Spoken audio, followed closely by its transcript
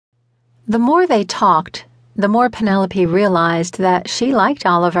The more they talked, the more Penelope realized that she liked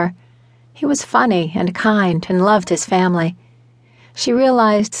Oliver. He was funny and kind and loved his family. She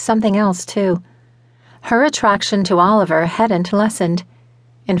realized something else, too. Her attraction to Oliver hadn't lessened.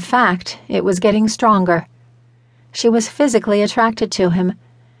 In fact, it was getting stronger. She was physically attracted to him.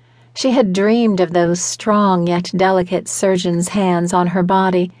 She had dreamed of those strong yet delicate surgeon's hands on her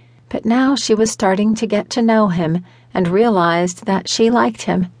body, but now she was starting to get to know him and realized that she liked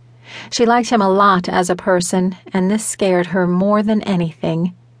him. She liked him a lot as a person, and this scared her more than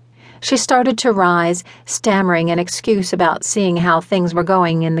anything. She started to rise, stammering an excuse about seeing how things were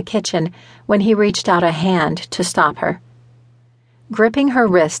going in the kitchen, when he reached out a hand to stop her. Gripping her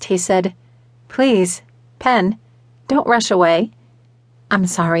wrist, he said, "Please, Pen, don't rush away." "I'm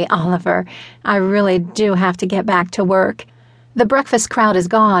sorry, Oliver. I really do have to get back to work. The breakfast crowd is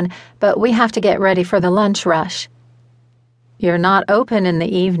gone, but we have to get ready for the lunch rush." "You're not open in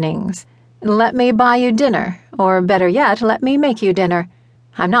the evenings. Let me buy you dinner, or better yet, let me make you dinner.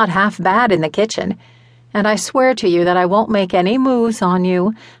 I'm not half bad in the kitchen, and I swear to you that I won't make any moves on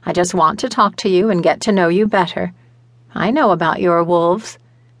you. I just want to talk to you and get to know you better. I know about your wolves.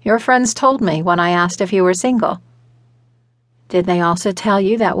 Your friends told me when I asked if you were single." "Did they also tell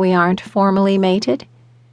you that we aren't formally mated?"